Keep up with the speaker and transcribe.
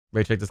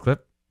Ray, check this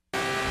clip.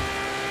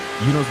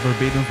 Yuno's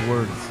verbatim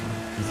words.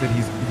 He said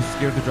he's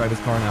scared to drive his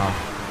car now.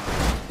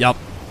 Yup.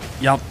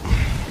 Yup.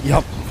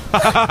 Yup.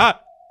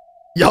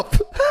 Yup.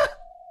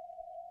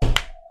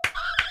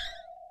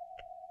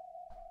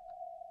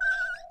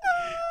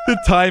 The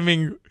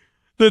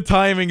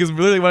timing is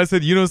literally when I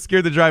said Yuno's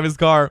scared to drive his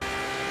car.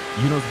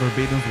 Yuno's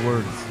verbatim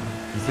words.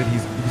 He said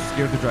he's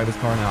scared to drive his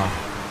car now.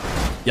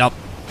 Yup.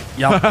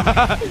 Yup.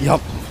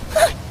 Yup.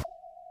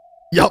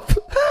 Yup.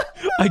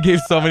 I gave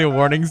so many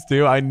warnings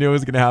too. I knew it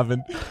was gonna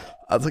happen.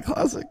 That's a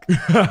classic. Dude,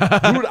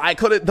 I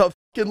couldn't the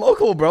fucking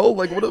local, bro.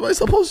 Like, what am I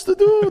supposed to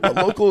do?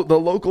 The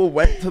local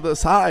went to the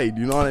side.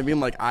 You know what I mean?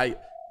 Like,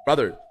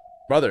 brother,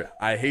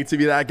 I hate to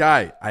be that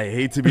guy. I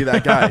hate to be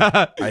that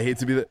guy. I hate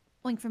to be that.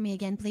 Wink for me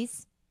again,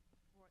 please.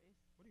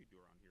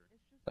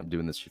 I'm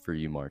doing this for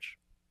you, March.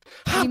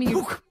 What do you mean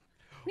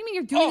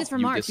you're doing this for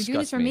March? You're doing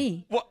this for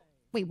me. What?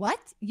 Wait, what?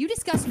 You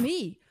discuss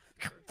me.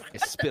 I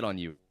spit on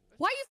you.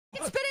 Why are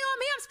you spitting on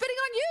me? I'm spitting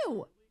on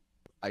you.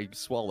 I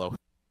swallow.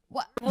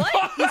 What?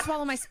 What? You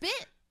swallow my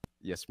spit?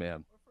 Yes,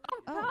 ma'am.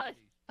 Oh,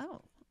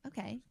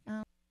 okay.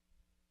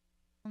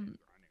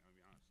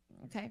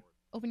 Okay.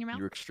 Open your mouth.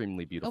 You're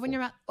extremely beautiful. Open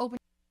your mouth. Open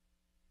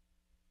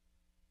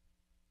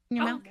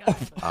your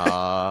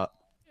mouth.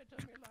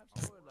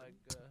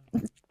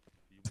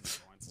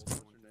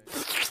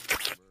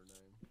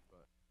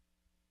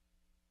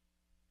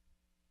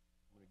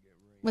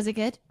 Was it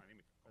good?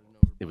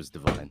 It was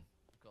divine.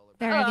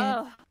 Very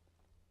good.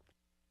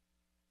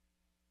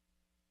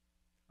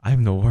 I have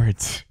no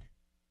words.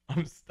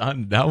 I'm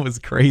stunned. That was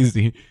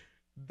crazy.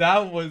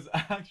 That was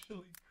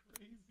actually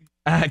crazy.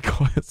 At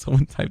coil.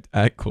 Someone typed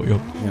at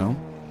coil. You know,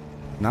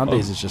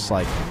 nowadays it's just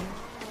like,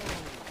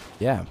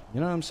 yeah, you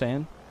know what I'm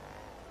saying?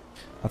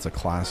 That's a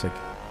classic.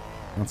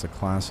 That's a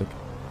classic.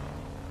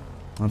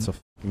 That's a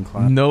fucking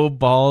classic. No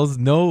balls.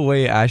 No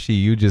way, Ashy,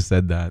 you just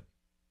said that.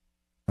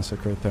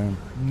 Classic right there.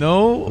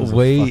 No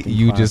way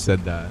you just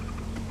said that.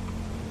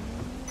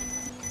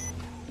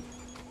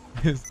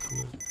 It's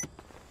cool.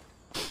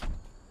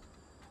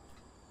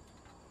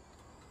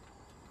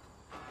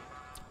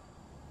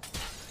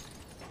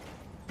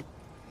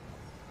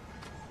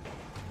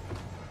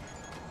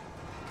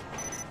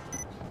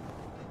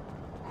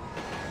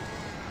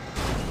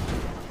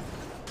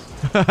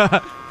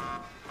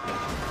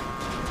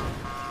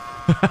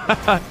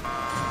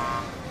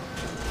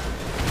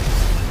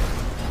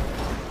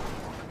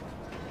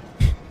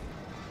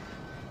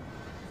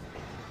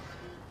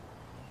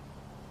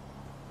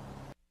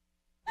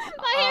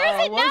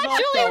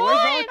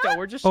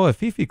 We're just a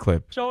Fifi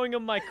clip. showing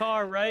him my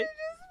car, right?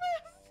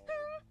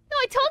 No,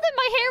 I told him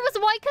my hair was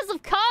white because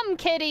of cum,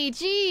 kitty.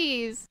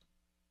 Jeez.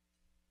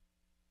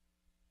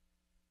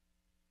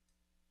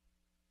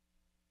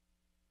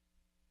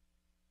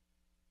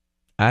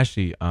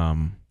 Ashley,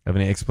 have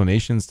any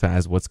explanations to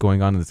as what's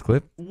going on in this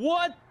clip?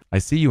 What? I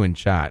see you in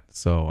chat,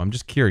 so I'm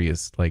just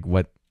curious, like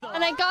what?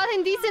 And I got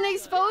indecent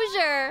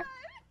exposure.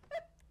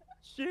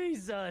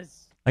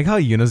 Jesus. Like how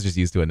Yuna's just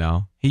used to it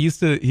now. He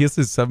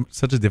has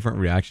such a different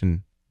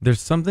reaction. There's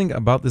something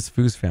about this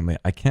Foos family.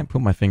 I can't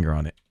put my finger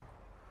on it.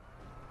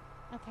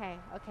 Okay,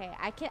 okay.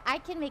 I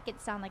can make it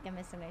sound like a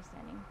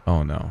misunderstanding.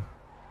 Oh no.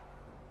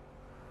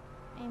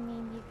 I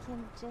mean, you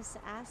can just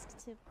ask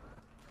to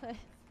put.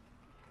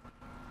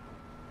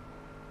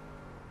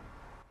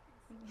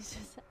 You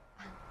just.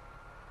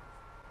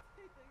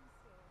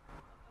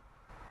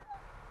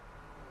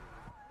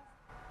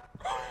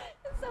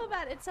 It's so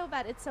bad. It's so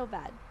bad. It's so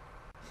bad.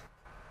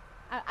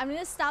 I'm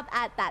gonna stop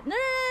at that. No.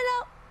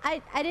 I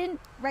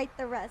didn't write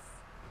the rest.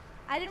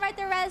 I didn't write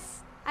the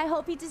rest. I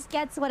hope he just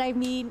gets what I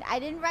mean. I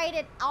didn't write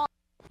it all.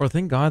 Or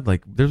thank God,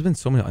 like there's been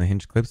so many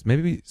unhinged clips.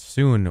 Maybe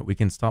soon we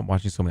can stop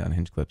watching so many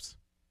unhinged clips.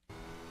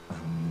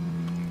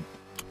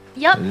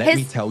 Yep,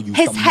 his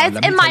head's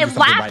in my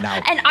lap,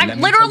 and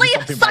I'm literally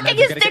sucking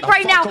his dick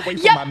right now.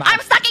 Yep, I'm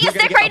sucking his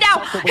dick right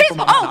now.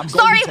 Oh,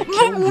 sorry.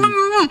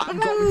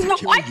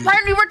 My friend,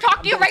 we were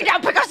talking to you right now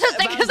because his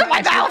dick is in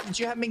my mouth.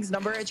 Do you have Ming's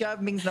number?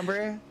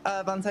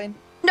 Valentine?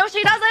 No,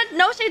 she doesn't.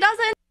 No, she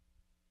doesn't.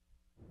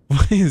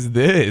 What is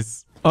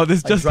this? Oh,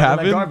 this just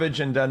happened? Like garbage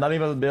and not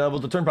even be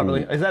able to turn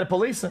properly. Is that a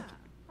police? How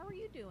are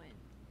you doing?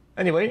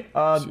 Anyway,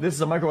 this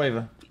is a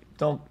microwave.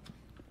 Don't.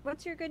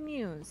 What's your good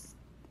news?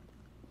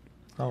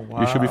 Oh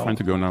wow. You should be fine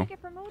to go now.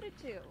 Get promoted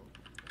to.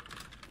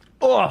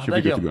 Oh, Should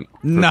thank be you. good to go.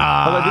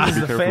 Nah. This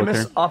is the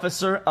famous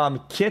officer,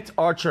 Kit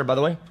Archer, by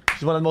the way.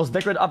 She's one of the most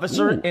decorated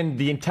officers in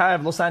the entire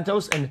of Los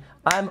Santos, and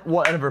I'm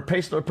one of her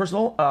personal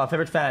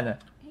favorite fan.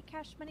 Hey,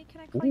 Cash Money,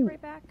 can I call you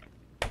right back?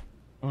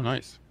 Oh,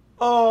 nice.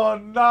 Oh,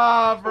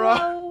 nah, bro.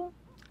 Hello?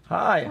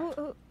 Hi.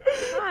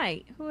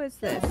 Hi, who is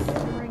this?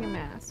 I'm wearing a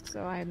mask,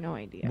 so I have no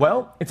idea.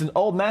 Well, it's an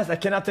old mask I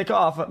cannot take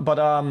off,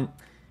 but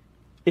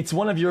it's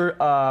one of your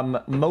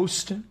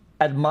most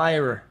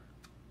admirer.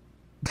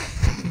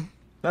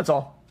 That's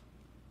all.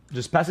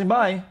 Just passing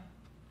by,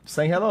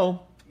 saying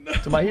hello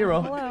to my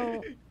hero.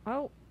 Hello.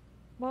 Oh,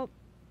 well,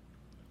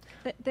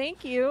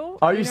 thank you.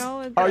 Are you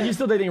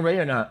still dating Ray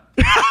or not?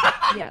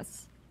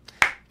 Yes.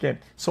 Okay,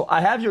 so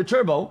I have your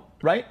turbo,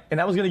 right? And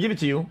I was gonna give it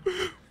to you,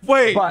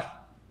 Wait.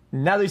 But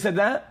now that you said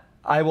that,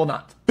 I will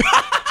not. You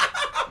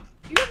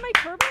have my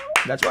turbo?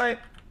 That's right.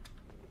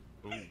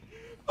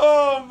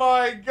 Oh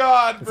my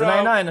God, It's bro.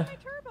 a 99.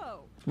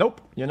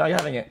 Nope, you're not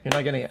having it. You're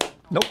not getting it.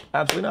 Nope,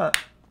 absolutely not.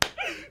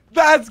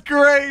 That's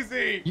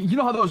crazy. You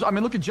know how those? I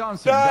mean, look at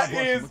Johnson. That God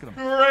bless him. is Look at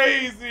him.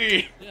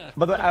 crazy.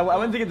 But I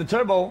went to get the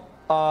turbo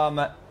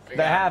that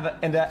I have,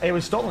 and it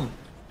was stolen.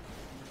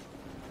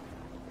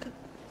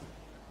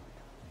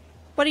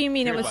 What do you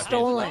mean it was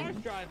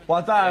stolen? Well,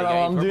 I thought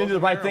I'm doing the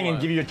right thing and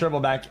give you your turbo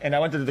back, and I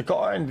went to the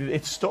car and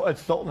it's stolen.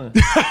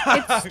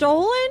 It's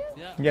stolen?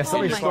 Yeah,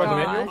 somebody Oh my stole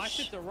gosh.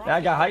 it. Yeah,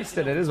 I got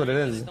heisted. It is what it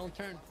is.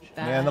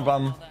 Yeah, no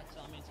problem.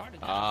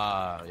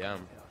 Yeah.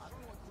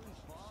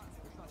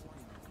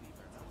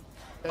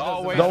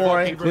 Don't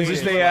worry, this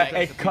is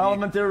a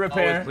complimentary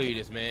repair.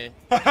 Thank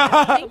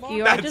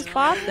you. I just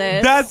bought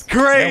this. That's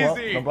crazy. Yeah,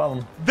 well, no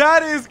problem.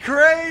 That is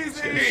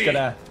crazy. Just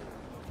gotta...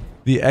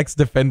 The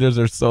ex-defenders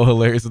are so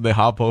hilarious when they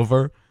hop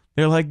over.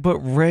 They're like, but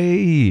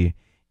Ray,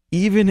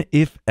 even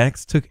if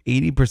X took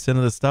 80%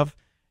 of the stuff,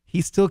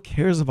 he still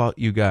cares about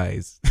you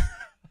guys.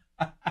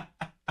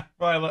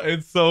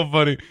 It's so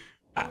funny.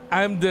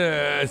 I'm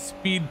the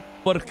speed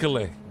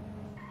Perkele.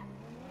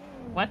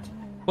 What?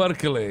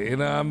 Perkele, you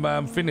know,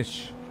 I'm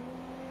Finnish.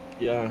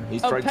 Yeah,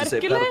 he's trying to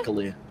say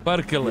Perkele.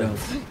 Perkele.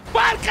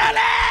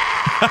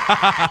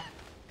 Perkele!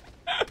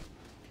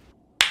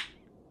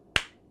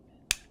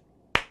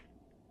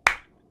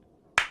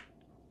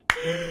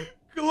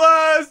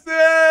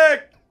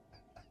 Classic!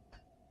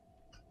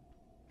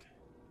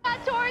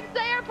 Towards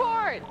the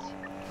airport!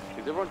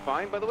 Is everyone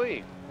fine, by the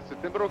way? Is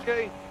September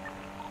okay?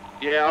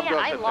 Yeah, I'll go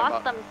I September.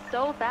 lost them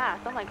so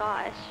fast. Oh my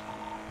gosh.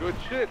 Good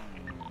shit.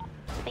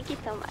 Thank you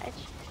so much.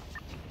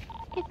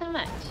 Thank you so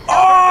much.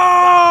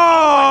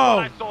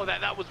 Oh! I saw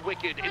that. That was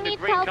wicked. In the need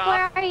green help.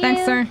 car. Where are you?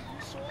 Thanks, sir.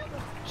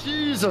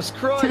 Jesus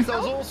Christ, that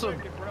was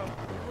awesome.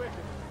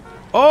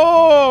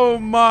 Oh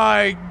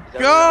my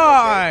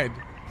God!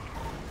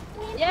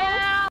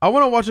 Yeah! I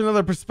want to watch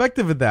another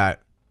perspective of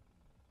that.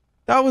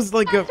 That was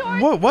like a...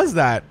 What was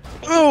that?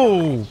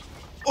 Oh!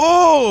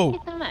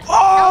 Oh!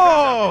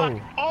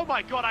 Oh! Oh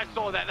my God, I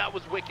saw that. That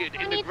was wicked.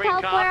 In the need green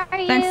help. car. Where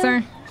are you? Thanks,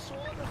 sir.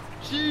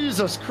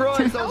 Jesus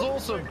Christ, that was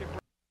awesome.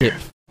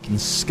 Fucking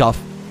scuff,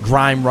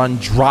 grime run,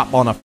 drop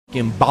on a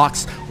fucking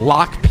box,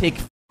 lock pick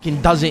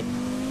fucking doesn't.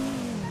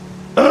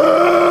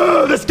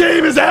 This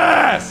game is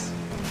ass!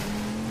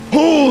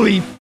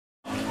 Holy...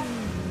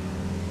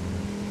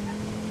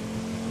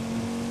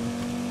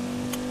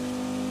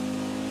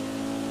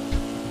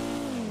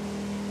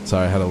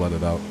 Sorry, I had to let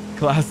it out.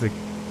 Classic.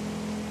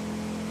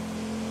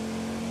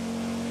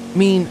 I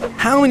mean,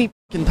 how many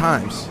fucking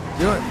times?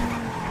 You know what?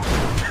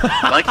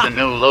 Like the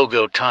new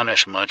logo,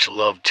 Tonish. Much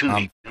love,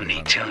 Toonie,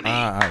 Toonie, Toonie.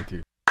 Alright,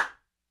 dude.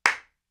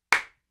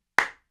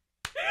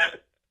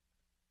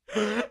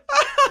 Of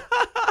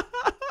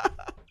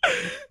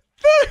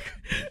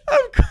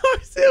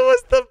course it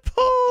was the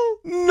poll.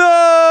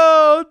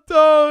 No,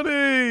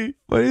 Tony.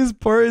 But his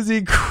part is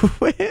he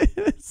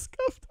quit.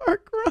 Scuffed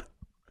our run.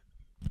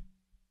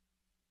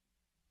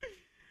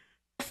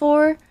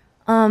 Before,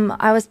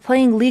 I was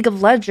playing League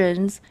of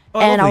Legends,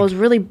 and I was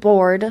really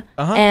bored,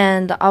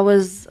 and I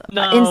was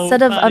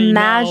instead of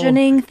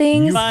imagining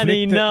things.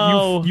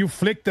 You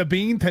flicked the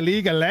bean to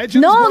League of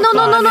Legends? No.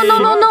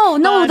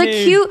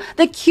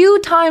 The queue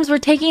times were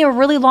taking a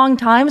really long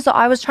time, so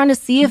I was trying to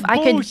see if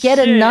I could get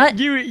a nut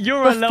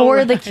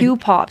before the queue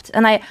popped,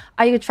 and I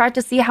tried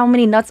to see how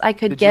many nuts I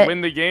could get. Did you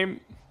win the game?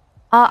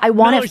 I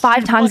won it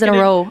 5 times in a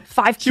row,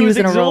 5 queues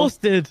in a row.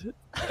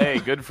 Hey,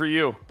 good for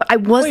you. But I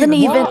wasn't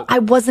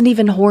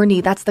even horny.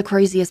 That's the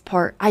craziest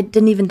part. I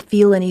didn't even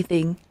feel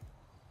anything.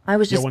 I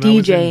was just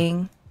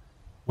DJing.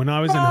 When I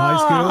was in high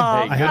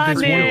school, I had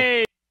this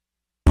one.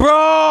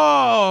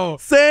 Bro,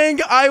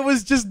 saying I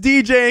was just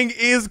DJing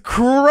is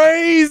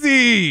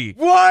crazy.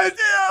 What?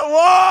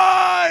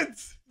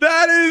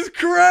 That is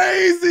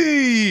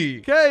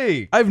crazy.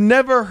 Okay. I've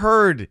never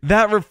heard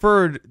that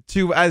referred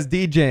to as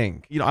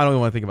DJing. You know, I don't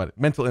even want to think about it.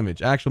 Mental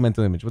image, actual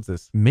mental image. What's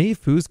this? May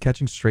Foo's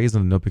catching strays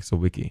on the Nopixel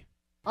wiki.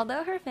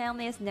 Although her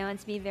family is known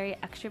to be very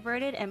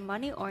extroverted and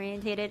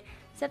money-orientated,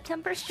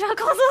 September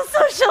struggles with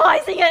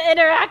socializing and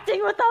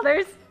interacting with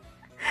others.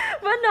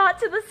 But not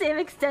to the same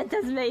extent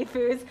as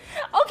Mayfu's.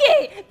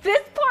 Okay,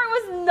 this part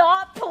was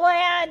not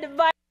planned,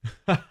 by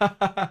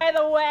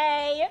the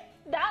way.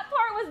 That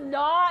part was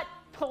not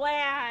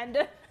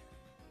planned.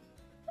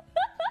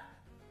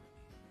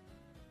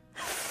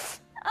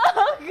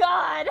 Oh,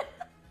 God.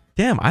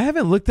 Damn, I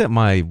haven't looked at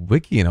my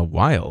wiki in a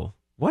while.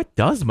 What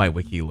does my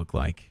wiki look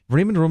like?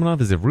 Raymond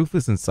Romanov is a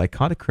ruthless and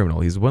psychotic criminal.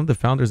 He's one of the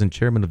founders and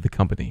chairman of the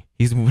company.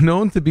 He's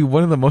known to be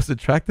one of the most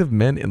attractive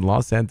men in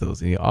Los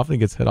Santos, and he often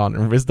gets hit on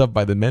and rizzed up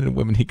by the men and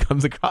women he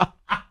comes across.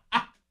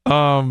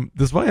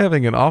 Despite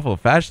having an awful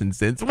fashion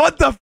sense. What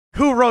the f?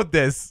 Who wrote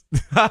this?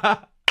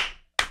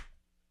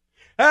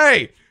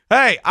 Hey,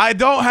 I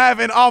don't have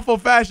an awful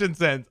fashion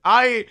sense.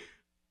 I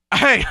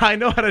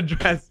know how to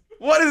dress.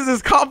 What is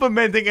this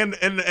complimenting and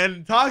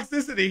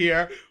toxicity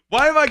here?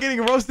 Why am I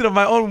getting roasted on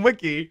my own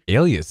wiki?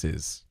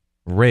 Aliases.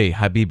 Ray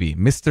Habibi,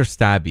 Mr.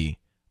 Stabby,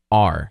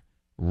 R,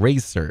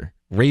 Racer,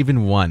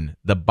 Raven 1,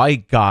 The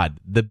Bike God,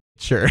 The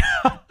Bitcher,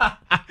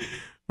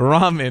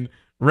 Ramen,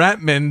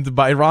 Ratmond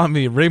by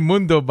Rami,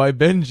 Raymundo by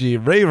Benji,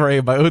 Ray Ray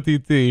by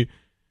OTT,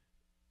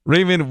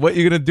 Raymond, What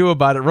You Gonna Do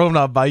About It,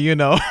 Rona by You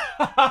Know,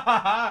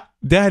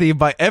 Daddy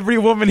by every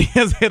woman he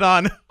has hit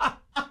on,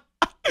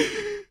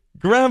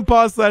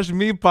 Grandpa /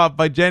 Meepop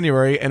by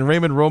January, and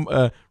Raymond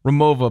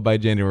Ramova by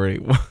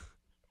January.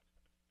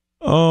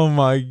 Oh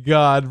my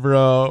God,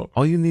 bro.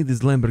 All you need is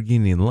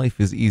Lamborghini and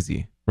life is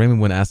easy. Raymond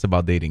when asked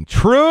about dating.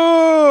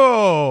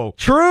 True!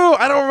 True!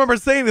 I don't remember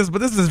saying this, but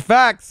this is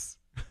facts.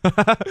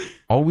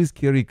 Always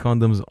carry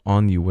condoms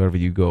on you wherever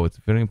you go. It's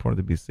very important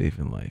to be safe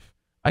in life.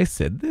 I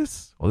said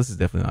this? Well, this is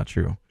definitely not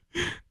true.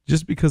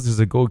 Just because there's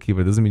a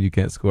goalkeeper doesn't mean you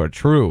can't score.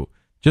 True.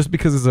 Just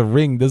because there's a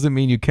ring doesn't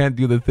mean you can't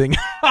do the thing.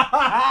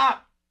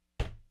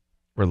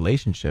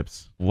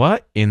 Relationships.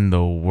 What in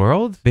the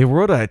world? They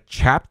wrote a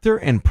chapter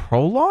and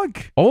prologue?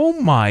 Oh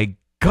my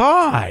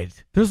God.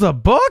 There's a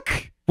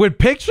book with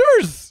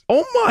pictures?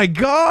 Oh my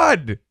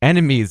God.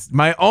 Enemies.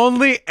 My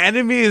only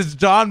enemy is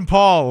John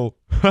Paul.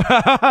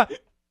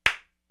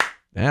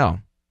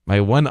 Damn. My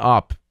one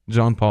up,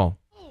 John Paul.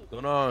 What's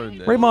going on?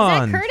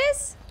 Raymond. Is that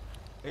Curtis?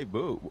 Hey,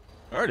 boo.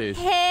 Curtis.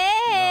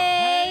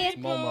 Hey!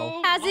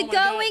 Momo. How's it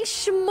going,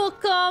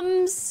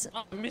 schmookums?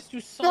 I missed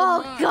you so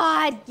Oh, much.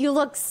 God, you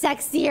look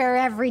sexier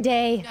every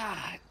day.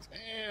 God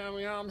damn,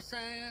 you know what I'm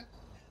saying?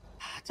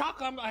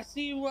 Taco, I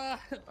see you, All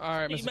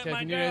right, you Mr. met K, my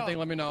if you need girl. anything,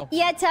 let me know.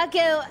 Yeah,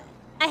 Taco,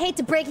 I hate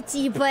to break it to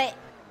you, but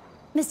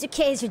Mr.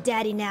 K is your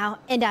daddy now,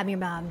 and I'm your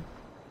mom.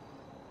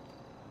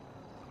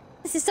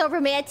 This is so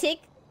romantic.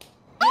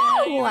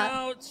 Yeah, you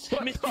Oh!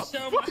 know, missed you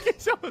so much.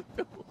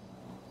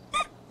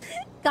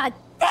 God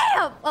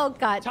damn! Oh,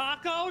 God.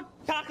 Taco,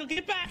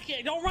 get back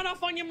here. Don't run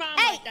off on your mom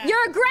Hey, like that.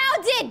 you're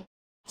grounded!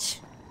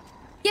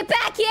 Get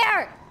back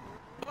here!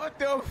 What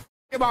the f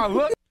am I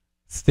looking?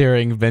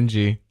 Staring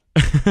Benji.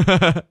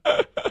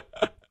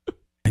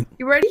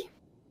 You ready?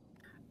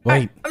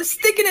 Wait. I'm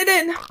sticking it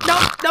in.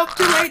 Nope,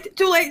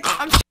 too late.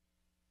 I'm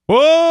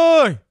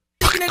Whoa!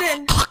 sticking it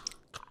in.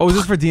 Oh, is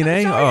this for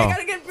DNA? Sorry, I Oh.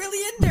 gotta get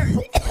really in there.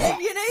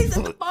 DNA's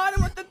at the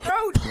bottom of the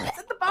throat. It's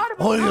at the bottom.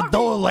 What are you Sorry.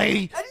 doing,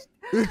 lady?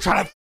 You're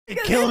trying to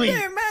Get kill in me.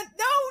 there, man.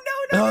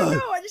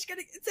 No. I just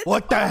gotta. It's at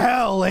What the bottom.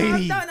 hell,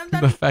 lady? I'm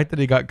The done. fact that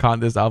he got caught in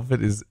this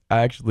outfit is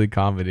actually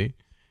comedy.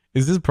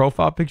 Is this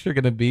profile picture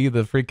gonna be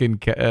the freaking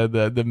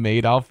the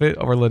maid outfit?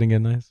 Or we're letting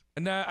in nice.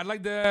 And I'd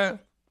like the.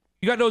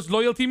 You got those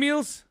loyalty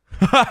meals?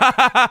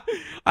 I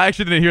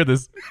actually didn't hear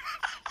this.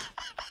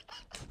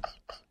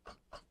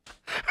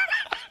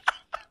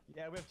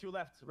 Yeah, we have 2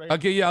 left. Right?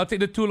 Okay, yeah, I'll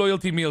take the 2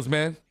 loyalty meals,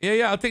 man.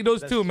 Yeah, I'll take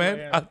those That's 2, two man. right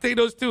here. I'll take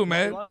those 2,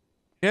 man.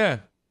 Yeah.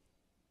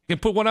 You can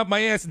put one up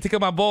my ass and take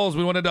out my balls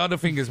with one of the other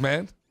fingers,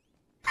 man.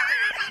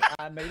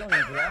 Man, you don't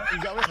need for that.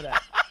 You got Ray for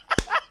that.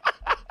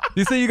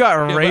 You say you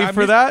got Yeah, Ray but I for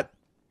missed- that?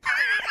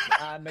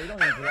 Man, you don't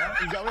need for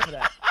that. You got Ray for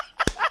that.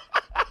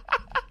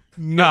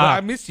 Nah. But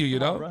I miss you, you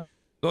know?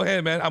 Go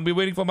ahead, man. I'll be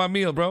waiting for my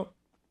meal, bro.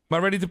 Am I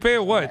ready to pay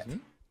or what? Hey,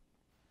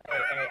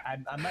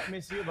 I might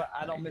miss you, but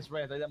I don't miss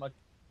Ray. I tell you that much.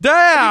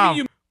 Damn!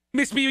 You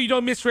miss me or you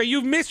don't miss Ray?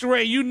 You miss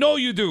Ray. You know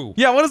you do.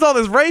 Yeah, what is all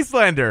this Ray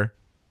slander?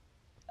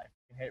 I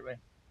hate Ray.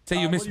 Say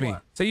you miss me.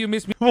 Say you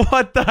miss me.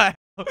 What the hell?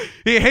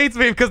 He hates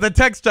me because the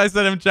text I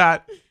sent him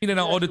chat. Then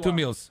I'll order 2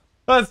 meals.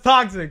 That's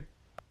toxic.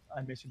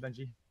 I miss you,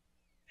 Benji.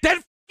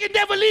 Then you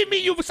never leave me,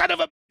 you son of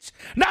a bitch.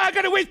 Now I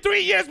gotta wait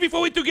 3 years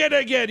before we're together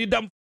again, you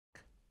dumb.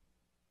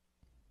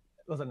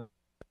 Listen,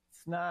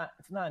 it's not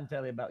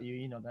entirely about you.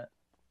 You know that.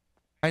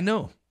 I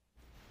know.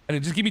 And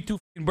then just give me 2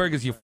 fucking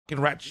burgers, you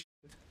fucking rat shit.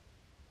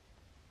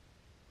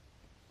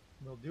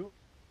 Will do.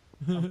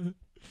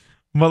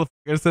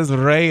 Motherfucker says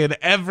Ray in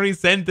every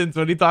sentence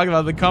when he talks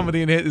about the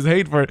company and his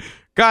hate for it.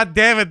 God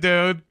damn it,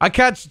 dude. I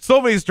catch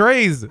so many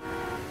strays.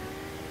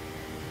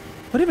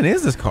 What even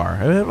is this car?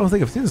 I don't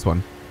think I've seen this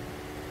one.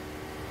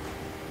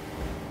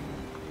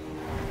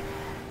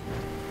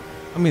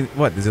 I mean,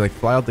 what? Does he like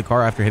fly out the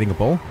car after hitting a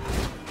pole?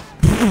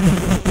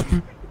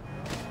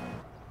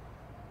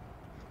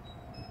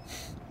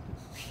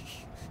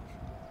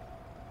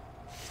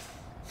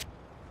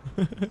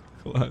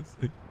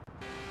 Classic.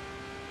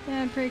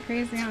 Yeah, pretty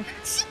crazy, huh?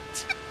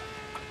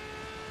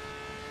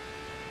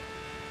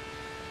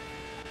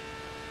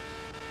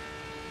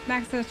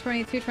 Max says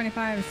 22,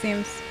 25, it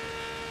seems.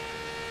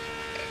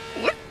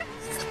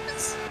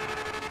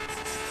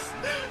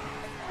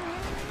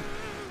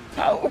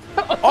 How?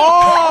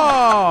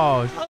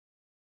 Oh!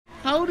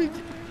 How did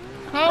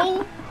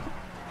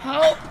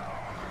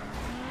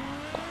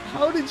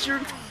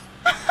your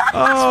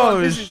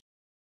Oh,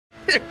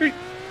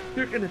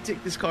 You're gonna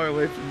take this car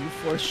away from you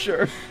for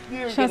sure.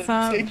 You're Shut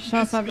gonna up, take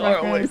shut this up, car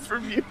away Records.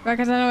 from you.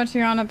 Records, I know what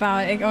you're on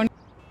about. It only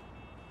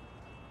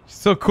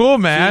so cool,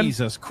 man.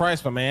 Jesus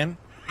Christ, my man.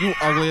 You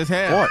ugly as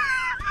hell.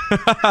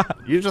 What?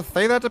 You just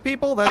say that to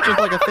people? That's just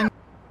like a thing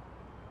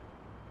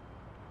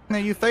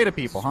that you say to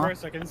people, huh?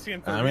 I can see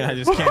him I mean, I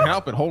just can't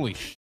help it. Holy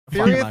shit.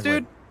 Serious,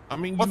 dude? I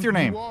mean, What's your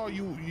name?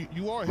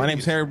 You are. My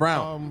name's Harry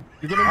Brown.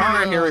 You're gonna be All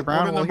right, Harry Brown.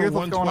 order Well, number here's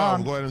what's going 112.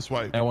 on. Go ahead and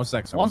swipe. Hey, 1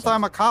 second. Once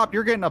I'm a cop,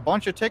 you're getting a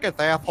bunch of tickets,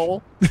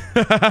 asshole.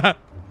 For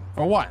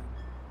what?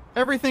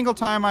 Every single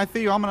time I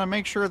see you, I'm gonna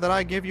make sure that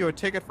I give you a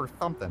ticket for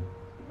something.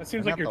 That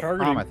seems like I got you're the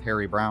targeting. promise,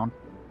 Harry Brown.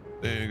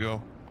 There you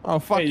go. Oh,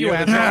 fuck Hey, you, you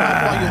asshole.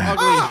 have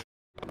You ugly.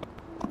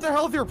 What the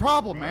hell's your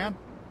problem, man?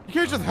 You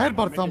can't just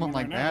headbutt someone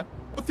like that.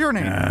 What's your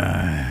name?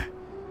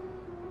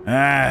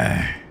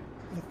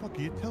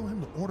 You tell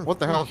him to order. What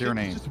the hell's your It's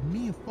name? just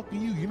me and fucking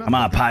you. You're not I'm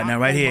on a fucking partner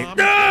right here.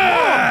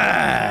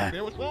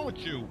 Mom. What's wrong with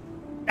you?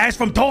 That's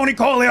from Tony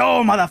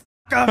Corleone,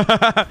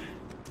 motherfucker.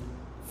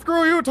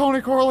 Screw you,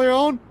 Tony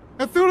Corleone.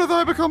 As soon as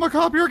I become a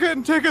cop, you're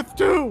getting tickets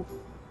too.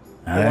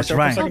 That's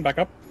right. Second, back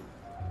up.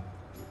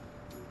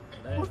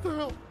 What the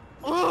hell?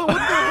 Oh, what the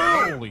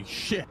hell? Holy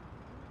shit.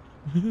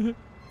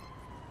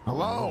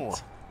 Hello.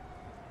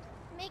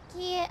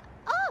 Mickey.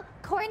 Oh,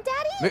 Corn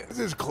Daddy? This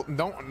is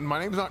my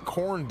name's not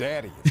Corn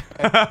Daddy.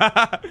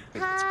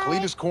 It's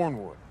Cletus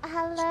Cornwood.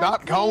 Hello.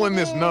 Stop calling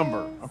this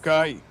number,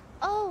 okay?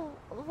 Oh,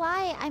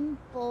 why? I'm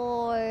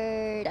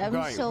bored. I'm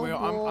Okay, so well,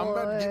 bored. I'm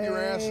about to give your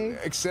ass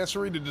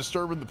accessory to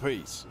disturbing the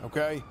peace,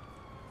 okay?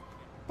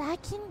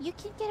 You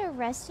can get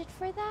arrested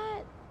for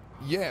that?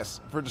 Yes,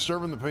 for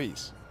disturbing the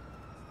peace.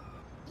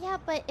 Yeah,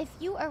 but if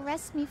you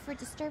arrest me for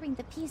disturbing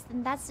the peace,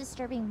 then that's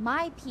disturbing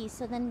my peace,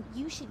 so then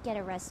you should get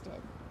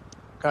arrested.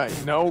 Okay,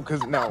 no.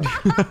 No.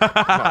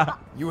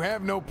 You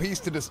have no peace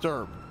to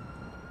disturb.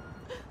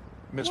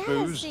 Miss Yes,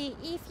 Booze?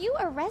 if you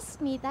arrest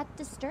me, that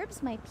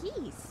disturbs my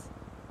peace.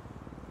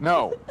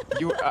 No.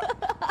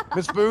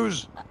 Miss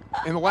Booze,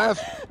 in the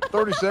last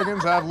 30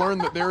 seconds, I've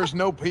learned that there is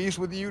no peace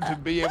with you to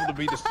be able to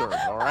be disturbed,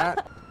 all right?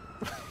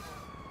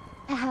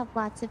 I have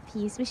lots of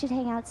peace. We should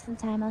hang out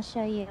sometime. I'll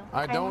show you.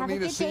 I don't have need a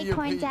to good see day, your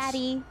Corn peace.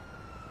 Daddy.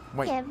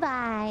 Wait.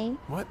 Goodbye.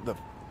 What the?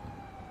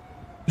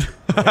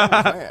 What was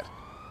that?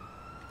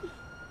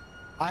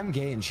 I'm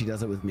gay and she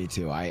does it with me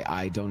too.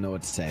 I don't know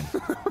what to say.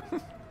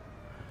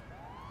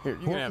 Here,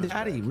 you can have this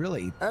Daddy, back.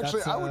 really?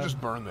 Actually, That's, I would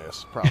just burn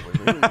this, probably.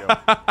 Here you go.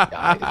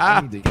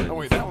 I need to Oh,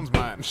 wait, that one's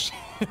mine.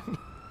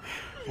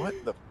 What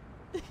the?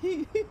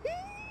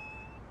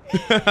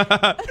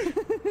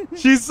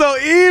 She's so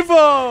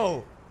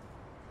evil.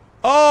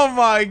 Oh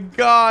my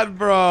god,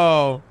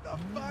 bro. The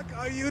fuck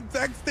are you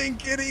texting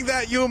Kitty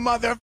that, you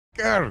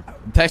motherfucker?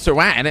 Text her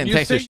what? I didn't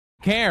text her.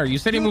 Care. You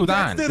said he moved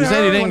on. You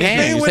said you didn't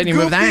care. You said you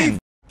moved on.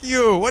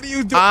 You. What are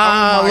you doing?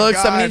 Oh, my look,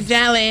 God. somebody's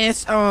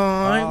jealous.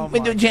 Oh,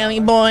 with the jelly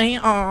boy.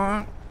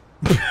 Oh.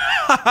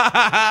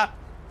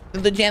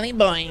 The jelly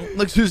boy.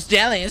 Looks who's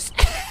jealous.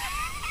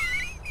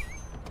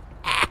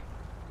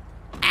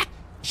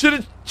 Should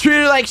have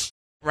treated her like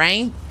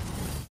right?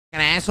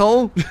 An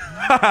asshole.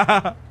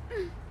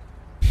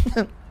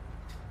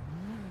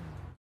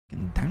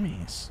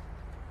 Dumbass.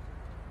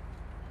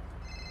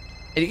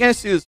 Hey, you guys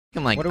see this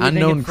fucking, like, What are we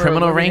unknown thinking for-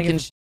 criminal what are we rank thinking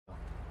and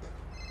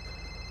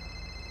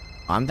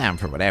I'm down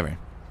for whatever.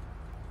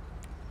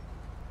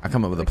 I'll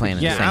come up with a plan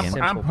in a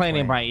second. I'm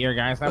planning by ear,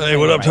 guys. Hey,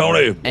 what up,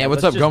 Tony? Hey,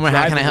 what's up, Gomer?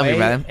 How can I help you,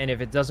 brother? And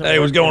if it doesn't Hey,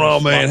 what's work, going then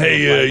on, man? swap it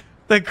Hey, with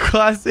The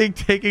classic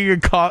taking a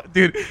call,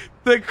 dude.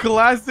 The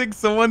classic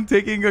someone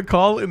taking a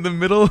call in the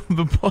middle of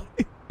the point.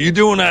 You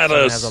doing that?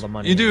 Someone has all the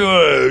money.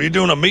 You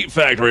doing a meat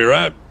factory,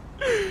 right?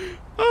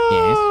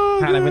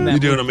 Kind of in that You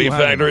doing a meat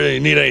factory? You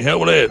need any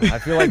help with it? I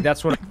feel like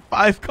that's what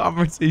 5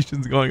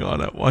 conversations going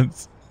on at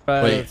once.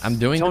 Wait, I'm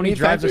doing Tony the meat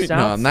drives factory? us No,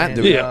 out I'm not and,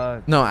 doing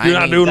no, I You're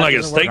not mean, doing that like a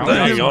doesn't steak work.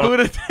 thing, you know?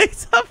 Buddha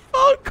takes a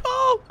phone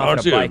call.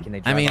 Aren't you?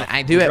 I mean,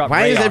 I do it.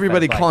 Why is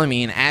everybody calling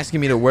me and asking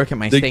me to work at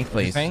my steak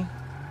place?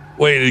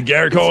 Wait, did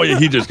Gary call you?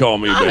 He just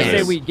called me. I man.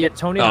 say we get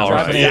Tony to All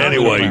drive right. us Yeah, out.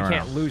 anyway. We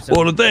can't lose him.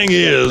 Well, the thing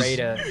is,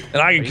 and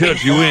I can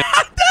cut you in.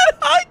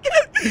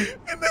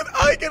 And then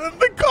I get in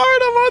the car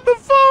and I'm on the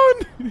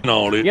phone.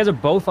 No, You guys are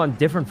both on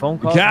different phone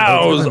calls.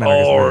 Cows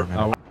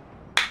are.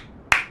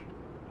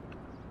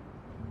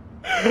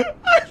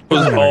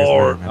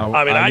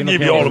 I mean, I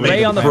give you all the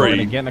meat for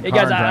free, Hey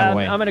guys,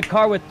 I'm in a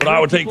car with. but I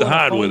would take the people on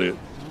hide phone. with it.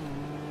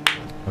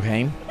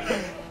 Okay.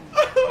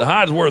 The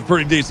hide's worth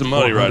pretty decent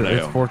money right now.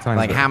 It's 4 times.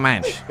 Like how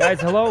much?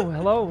 Guys, hello.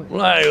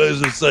 Well, hey,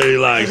 let's just say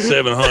like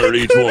 700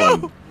 each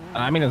one.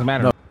 I mean, it doesn't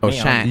matter. Oh,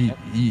 shot.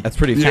 That's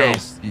pretty Yeah.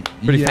 fast.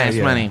 Pretty fast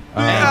money.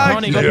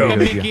 Tony, go Yeah. get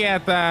Mickey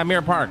at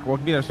Mirror Park. We'll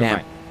be there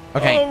tonight.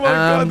 Okay. Oh my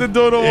God, the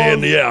dodo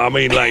And yeah, I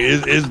mean, like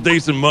it's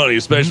decent money,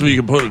 especially you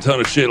can put a ton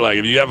of shit. Like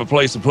if you have a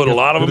place to put a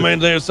lot of them in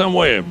there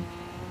somewhere,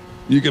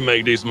 you can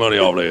make decent money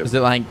off Is that.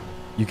 it like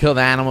you kill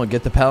the animal,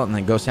 get the pellet, and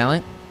then go sell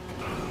it?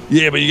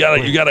 Yeah, but you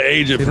gotta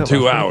age it for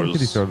 2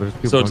 hours, so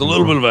it's a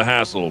little bit of a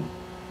hassle.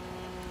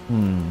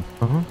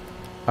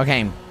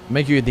 Okay,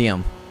 make you a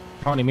deal.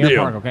 Tony, Mirror Yeah.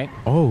 Park, okay?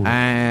 Oh.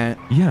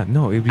 Yeah,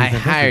 no, it'd be I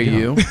fantastic, hire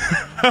you.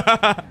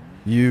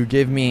 You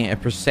give me a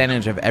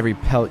percentage of every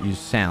pellet you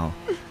sell.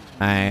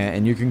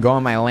 And you can go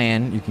on my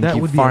land. You can That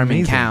keep would be farming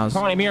amazing. cows.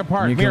 Tony, Mirror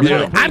Park, You Mirror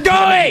can Park. I'm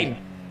going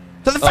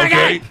to the fuck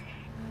Okay. out.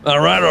 All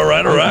right.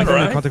 I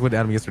was in contact with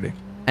Adam yesterday.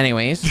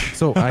 Anyways,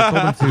 So I told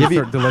him to Give you-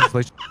 start the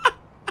legislation.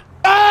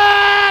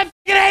 I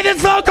hate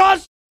this phone call.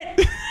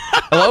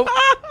 Hello?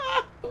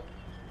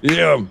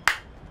 Yeah.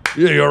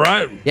 Yeah, you all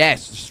right?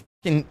 Yes. Just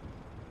fucking.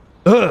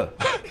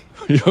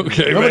 You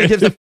okay, Nobody man?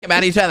 gives a f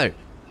about each other.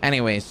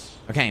 Anyways,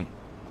 okay.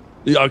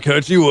 Yeah, I'll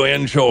cut you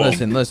in, sure.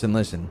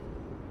 Listen.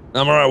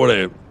 I'm all right with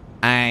it.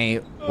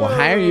 I will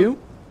hire you.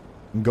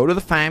 Go to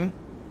the farm.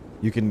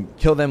 You can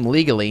kill them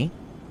legally.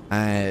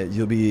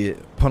 You'll be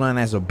put on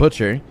as a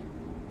butcher.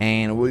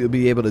 And what you'll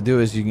be able to do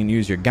is you can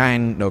use your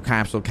gun. No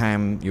cops will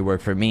come. You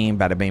work for me.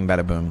 Bada bing,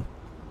 bada boom.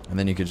 And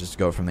then you could just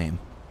go from there.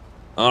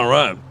 All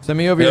right. Send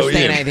me over your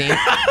state ID.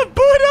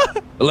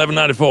 Buddha!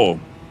 1194.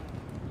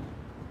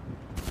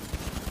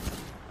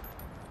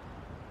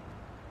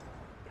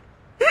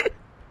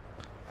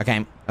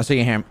 Okay, I'll see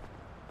you here.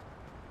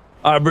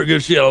 All right,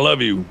 good shit. I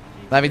love you.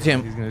 Love you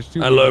too. He's gonna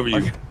shoot I love you.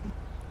 All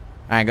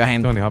right, go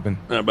ahead. Tony, hop in.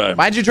 All right, bye.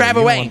 Why'd you drive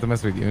You away? don't want to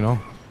mess with you, you know?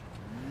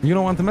 You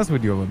don't want to mess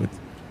with you a little bit.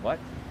 What?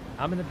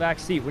 I'm in the back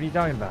seat. What are you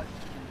talking about?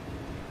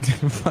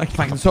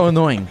 Fucking so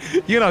annoying.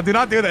 You know, do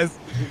not do this.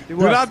 Do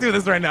not do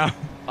this right now.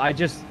 I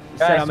just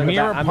said I'm in the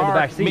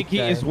back seat. Mickey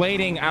is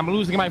waiting. I'm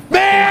losing my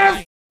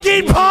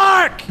Mirror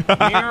Park!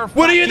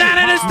 What do you not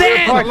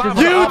understand?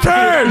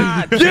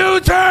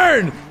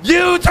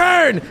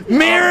 U-turn!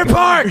 Mirror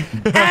Park!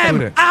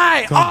 M-I-R-R-O-R!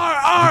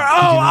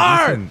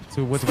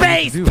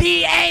 Space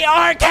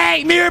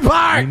P-A-R-K! Mirror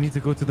Park! You need to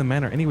go to the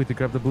manor anyway to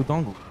grab the blue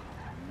dongle.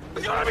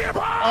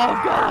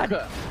 Oh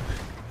God!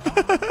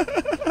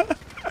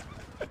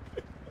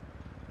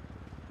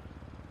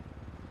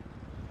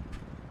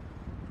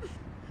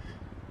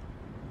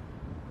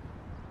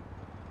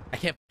 I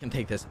can't fucking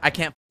take this. I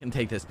can't fucking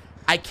take this.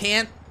 I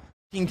can't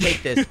fucking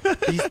take this.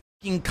 These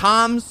fucking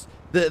comms,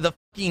 the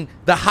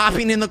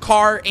hopping in the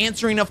car,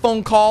 answering a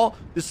phone call,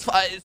 this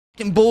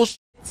fucking bullshit.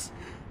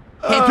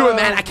 Can't do it,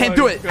 man. I can't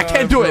do it. I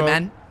can't do it,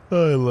 man.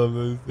 I love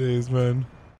those days, man.